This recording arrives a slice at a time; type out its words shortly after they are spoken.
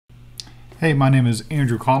Hey, my name is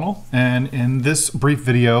Andrew Connell, and in this brief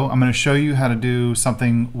video, I'm going to show you how to do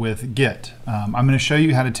something with Git. I'm going to show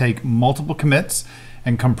you how to take multiple commits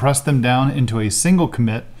and compress them down into a single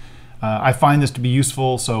commit. I find this to be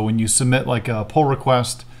useful, so when you submit like a pull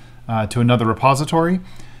request to another repository,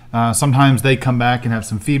 sometimes they come back and have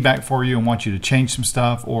some feedback for you and want you to change some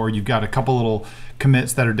stuff, or you've got a couple little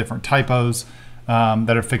commits that are different typos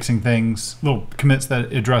that are fixing things, little commits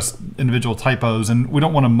that address individual typos, and we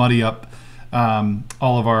don't want to muddy up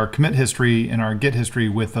all of our commit history and our Git history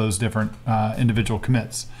with those different individual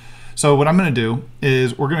commits. So what I'm going to do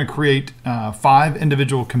is we're going to create 5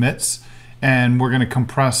 individual commits, and we're going to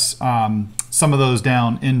compress some of those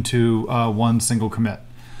down into one single commit.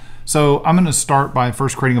 So I'm going to start by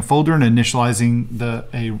first creating a folder and initializing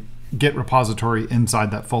a Git repository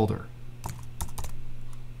inside that folder.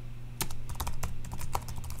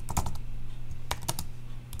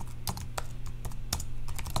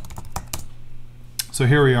 So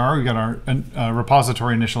here we are, we got our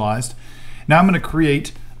repository initialized. Now I'm going to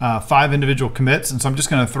create 5 individual commits, and so I'm just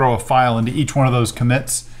going to throw a file into each one of those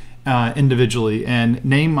commits individually and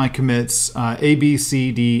name my commits A, B,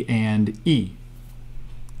 C, D, and E.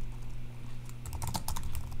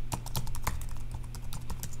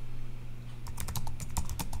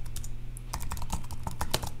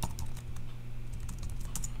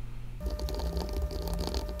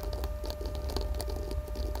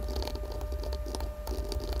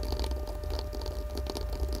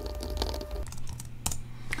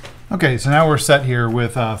 Okay, so now we're set here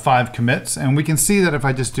with 5 commits, and we can see that if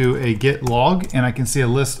I just do a git log, and I can see a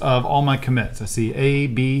list of all my commits. I see A,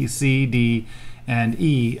 B, C, D, and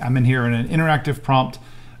E. I'm in here in an interactive prompt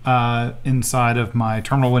inside of my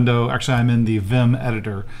terminal window. Actually, I'm in the Vim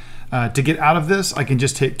editor. To get out of this, I can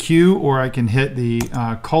just hit Q, or I can hit the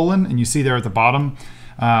colon, and you see there at the bottom,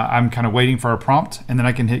 I'm kind of waiting for a prompt, and then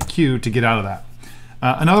I can hit Q to get out of that.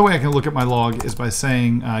 Another way I can look at my log is by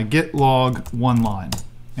saying git log one line.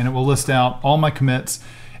 And it will list out all my commits,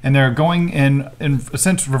 and they're going in a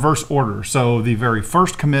sense reverse order. So the very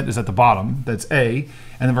first commit is at the bottom, that's A,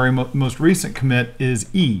 and the very most recent commit is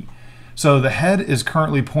E. So the head is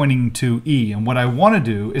currently pointing to E, and what I want to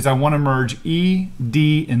do is I want to merge E,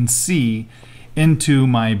 D, and C into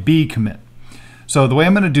my B commit. So the way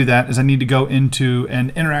I'm going to do that is I need to go into an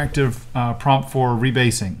interactive prompt for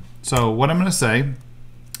rebasing. So what I'm going to say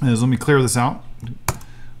is, let me clear this out,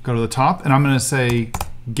 go to the top, and I'm going to say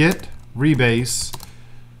git rebase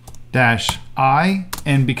 -I,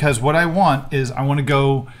 and because what I want is I want to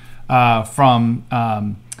go from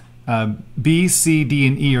B, C, D,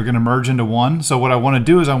 and E are going to merge into one. So what I want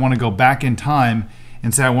to do is I want to go back in time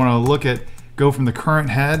and say I want to go from the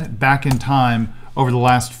current head back in time over the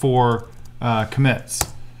last 4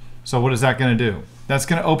 commits. So what is that going to do? That's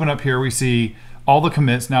going to open up here. We see all the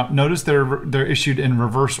commits. Now notice they're issued in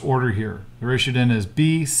reverse order here. They're issued in as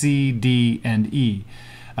B, C, D, and E.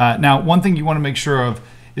 Now, one thing you want to make sure of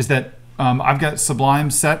is that I've got Sublime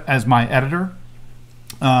set as my editor.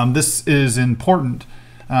 This is important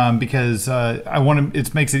because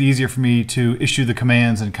it makes it easier for me to issue the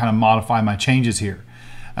commands and kind of modify my changes here.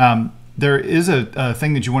 There is a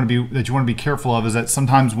thing that you want to be careful of, is that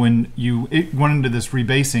sometimes when you run into this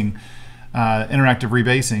rebasing, interactive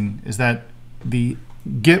rebasing, is that the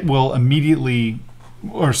Git will immediately,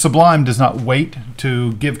 or Sublime does not wait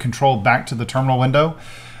to give control back to the terminal window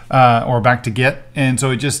or back to Git, and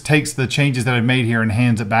so it just takes the changes that I've made here and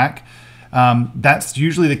hands it back. That's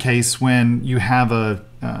usually the case when you have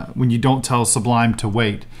when you don't tell Sublime to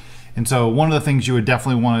wait. And so one of the things you would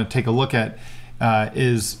definitely want to take a look at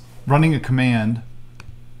is running a command.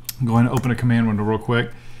 I'm going to open a command window real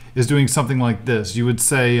quick. Is doing something like this. You would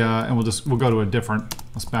say, and we'll go to a different.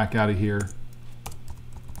 Let's back out of here.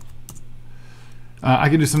 I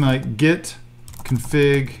can do something like git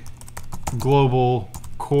config global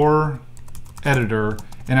core editor,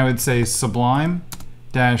 and I would say sublime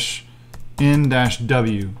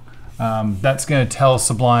 -in-w. That's going to tell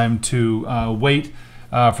Sublime to wait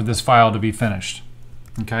for this file to be finished.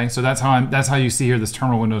 Okay, so that's how you see here this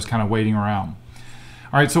terminal window is kind of waiting around.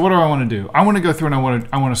 All right, so what do I want to do? I want to go through and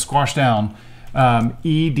I want to squash down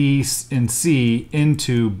E, D, and C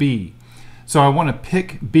into B. So I want to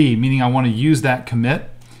pick B, meaning I want to use that commit,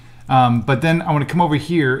 but then I want to come over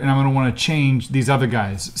here and I'm going to want to change these other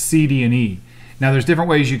guys, C, D, and E. Now there's different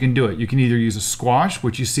ways you can do it. You can either use a squash,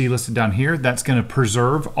 which you see listed down here. That's going to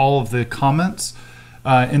preserve all of the comments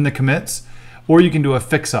in the commits, or you can do a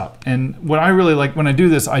fix-up. And what I really like when I do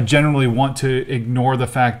this, I generally want to ignore the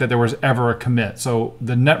fact that there was ever a commit. So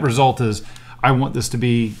the net result is I want this to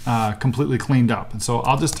be completely cleaned up. And so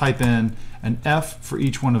I'll just type in an F for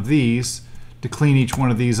each one of these to clean each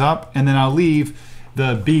one of these up, and then I'll leave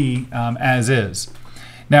the B as is.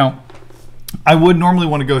 Now, I would normally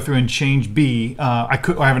want to go through and change B. I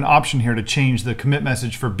have an option here to change the commit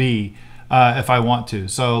message for B if I want to.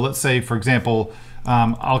 So let's say, for example,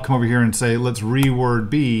 I'll come over here and say, let's reword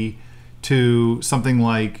B to something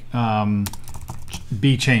like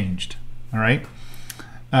be changed. All right,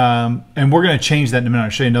 and we're going to change that in a minute. I'll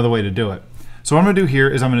show you another way to do it. So what I'm going to do here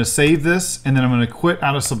is I'm going to save this, and then I'm going to quit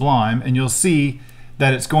out of Sublime, and you'll see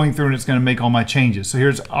that it's going through and it's going to make all my changes. So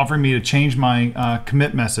here's offering me to change my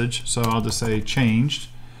commit message. So I'll just say changed,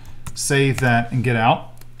 save that, and get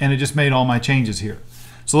out, and it just made all my changes here.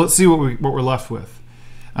 So let's see what we're left with.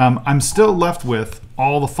 I'm still left with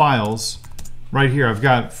all the files right here. I've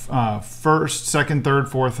got first, second, third,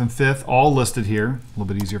 fourth, and fifth all listed here. A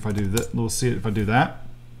little bit easier if I do that. We'll see it if I do that.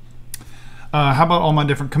 How about all my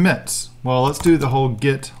different commits? Well, let's do the whole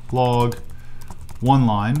git log one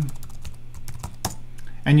line.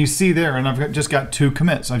 And you see there, and I've just got 2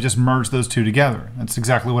 commits. I've just merged those 2 together. That's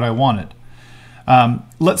exactly what I wanted.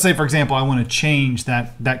 Let's say, for example, I want to change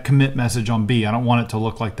that commit message on B. I don't want it to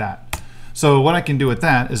look like that. So what I can do with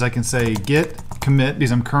that is I can say git commit,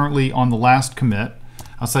 because I'm currently on the last commit.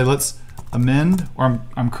 I'll say let's amend, or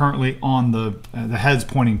I'm currently on the head's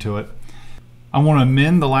pointing to it. I want to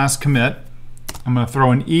amend the last commit. I'm going to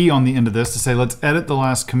throw an E on the end of this to say let's edit the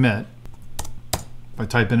last commit. If I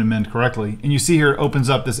type in amend correctly, and you see here it opens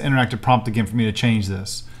up this interactive prompt again for me to change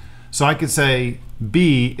this. So I could say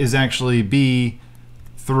B is actually B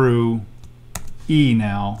through E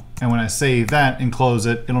now, and when I save that and close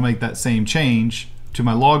it, it'll make that same change to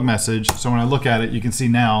my log message. So when I look at it, you can see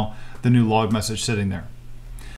now the new log message sitting there.